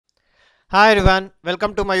Hi everyone,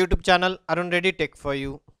 welcome to my YouTube channel Arun Reddy Tech for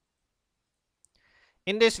you.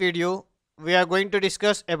 In this video, we are going to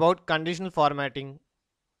discuss about conditional formatting.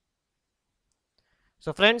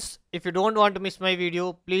 So friends, if you don't want to miss my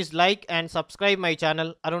video, please like and subscribe my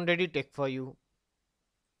channel Arun Reddy Tech for you.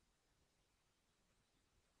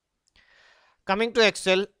 Coming to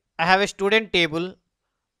Excel, I have a student table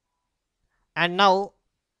and now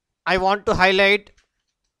I want to highlight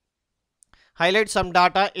some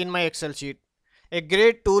data in my Excel sheet. A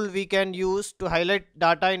great tool we can use to highlight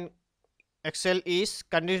data in Excel is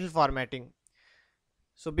conditional formatting.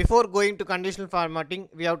 So before going to conditional formatting,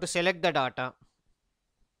 we have to select the data.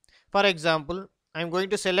 For example, I am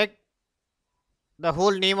going to select the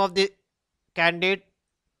whole name of the candidate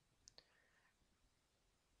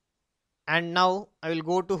and now I will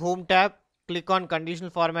go to Home tab, click on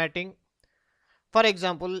conditional formatting. For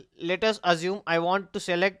example, let us assume I want to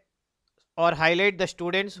select or highlight the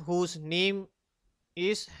students whose name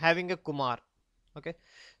is having a Kumar. Okay,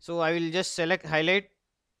 so I will just select highlight,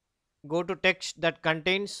 go to text that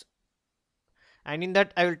contains, and in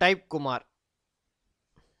that I will type Kumar,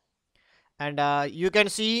 and you can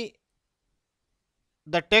see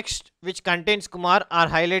the text which contains Kumar are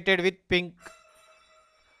highlighted with pink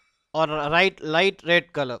or light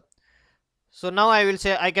red color. So now I will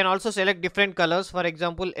say I can also select different colors, for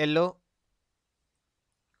example yellow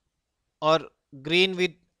or green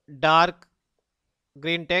with dark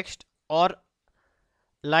green text or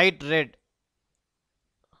light red.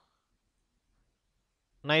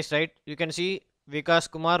 Nice, right? You can see Vikas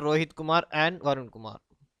Kumar, Rohit Kumar and Varun Kumar.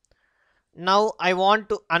 Now I want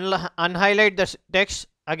to unhighlight the text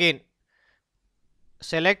again.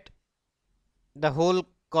 Select the whole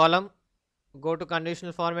column, go to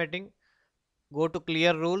conditional formatting, go to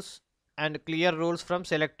clear rules and clear rules from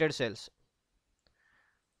selected cells.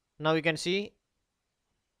 Now you can see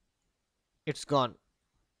it's gone.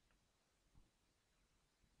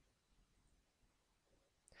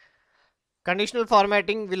 Conditional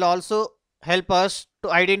formatting will also help us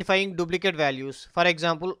to identifying duplicate values. For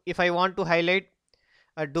example, if I want to highlight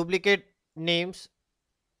a duplicate names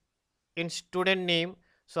in student name,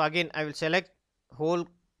 so again I will select whole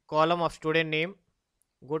column of student name,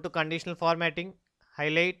 go to conditional formatting,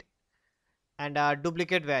 highlight and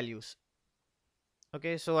duplicate values.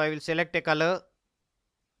 Okay, so I will select a color,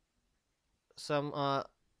 some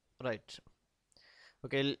right.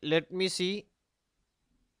 Okay, let me see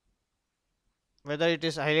whether it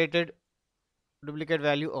is highlighted duplicate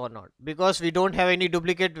value or not. Because we don't have any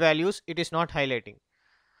duplicate values, it is not highlighting.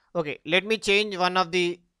 Okay, let me change one of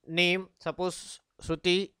the name. Suppose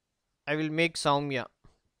Shruti, I will make Saumya.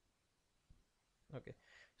 Okay,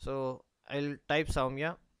 so I'll type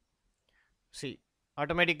Saumya. See,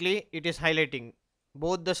 automatically it is highlighting.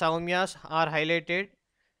 Both the Saumyas are highlighted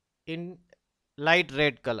in light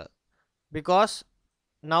red color because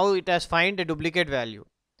now it has find a duplicate value.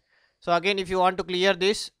 So again, if you want to clear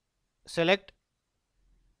this, select,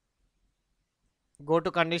 go to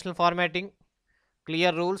conditional formatting,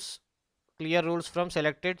 clear rules from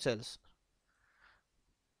selected cells.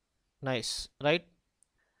 Nice, right?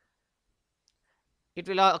 It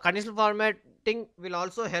will conditional formatting will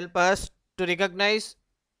also help us to recognize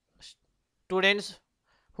students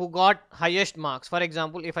who got highest marks. For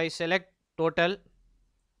example, if I select total,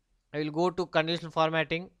 I will go to conditional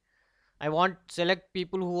formatting. I want select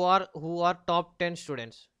people who are top 10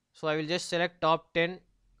 students. So I will just select top 10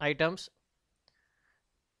 items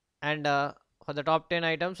and for the top 10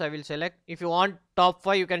 items I will select. If you want top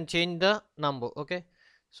 5, you can change the number. Okay,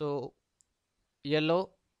 so yellow.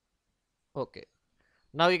 Okay,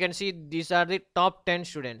 now you can see these are the top 10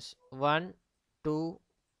 students: 1 2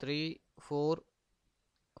 3 4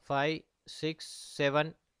 5 6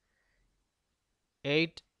 7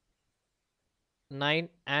 8 9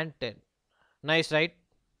 and 10. Nice, right?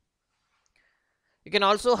 You can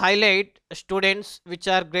also highlight students which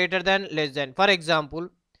are greater than less than. For example,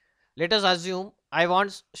 let us assume I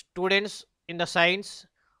want students in the science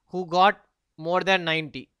who got more than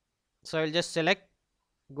 90. So I will just select,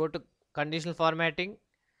 go to conditional formatting,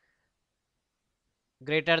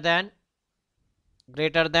 greater than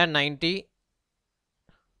 90.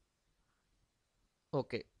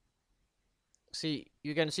 Okay, see,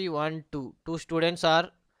 you can see two students are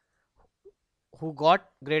who got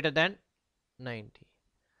greater than 90.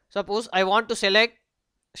 Suppose I want to select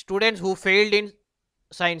students who failed in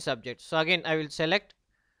science subjects. So again I will select,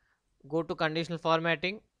 go to conditional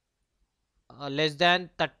formatting, less than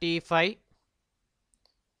 35.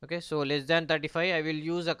 Okay, so less than 35 I will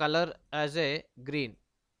use a color as a green.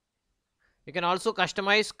 You can also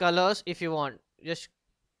customize colors if you want. Just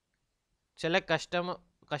select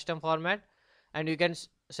custom format, and you can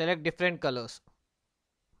select different colors.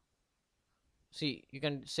 See, you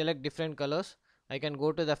can select different colors. I can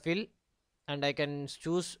go to the fill and I can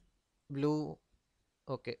choose blue.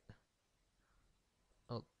 Okay.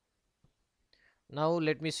 Oh. Now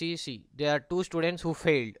let me see there are two students who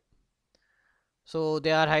failed, so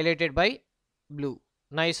they are highlighted by blue.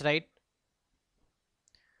 Nice, right?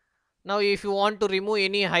 Now if you want to remove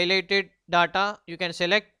any highlighted data, you can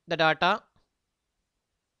select the data,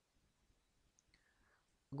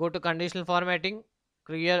 go to conditional formatting,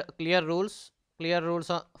 clear rules,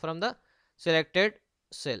 from the selected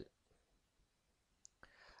cell.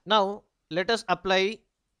 Now let us apply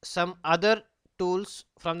some other tools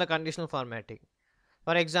from the conditional formatting.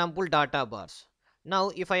 For example, data bars. Now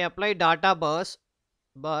if I apply data bars,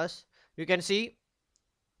 you can see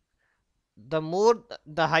the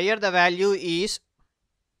higher the value is,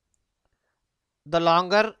 the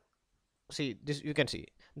longer, see this, you can see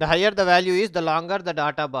the higher the value is, the longer the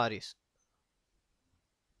data bar is.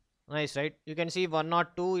 Nice, right? You can see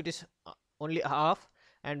 102 it is only half,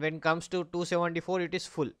 and when comes to 274 it is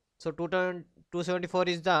full. So 274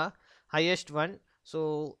 is the highest one,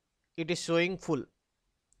 so it is showing full.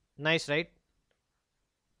 Nice, right?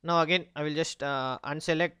 Now again I will just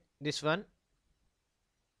unselect this one,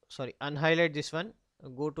 sorry, unhighlight this one,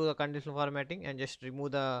 go to the conditional formatting and just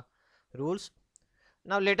remove the rules.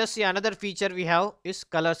 Now let us see another feature we have is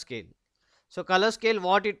color scale. So color scale,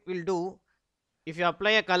 what it will do, if you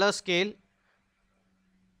apply a color scale,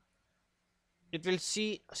 it will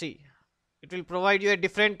see it will provide you a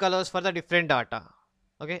different colors for the different data.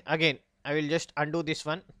 Okay, again I will just undo this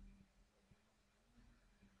one.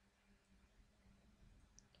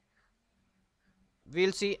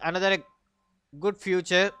 We'll see another good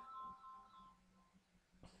feature,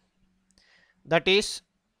 that is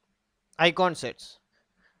icon sets.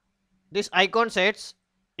 This icon sets,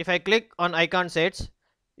 if I click on icon sets,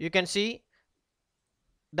 you can see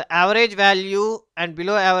the average value and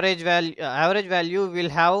below average value will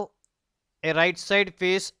have a right side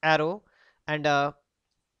face arrow, and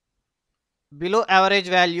below average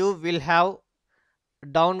value will have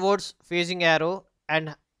downwards facing arrow,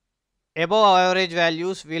 and above average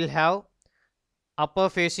values will have upper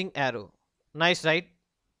facing arrow. Nice, right?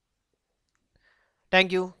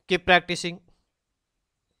 Thank you, keep practicing.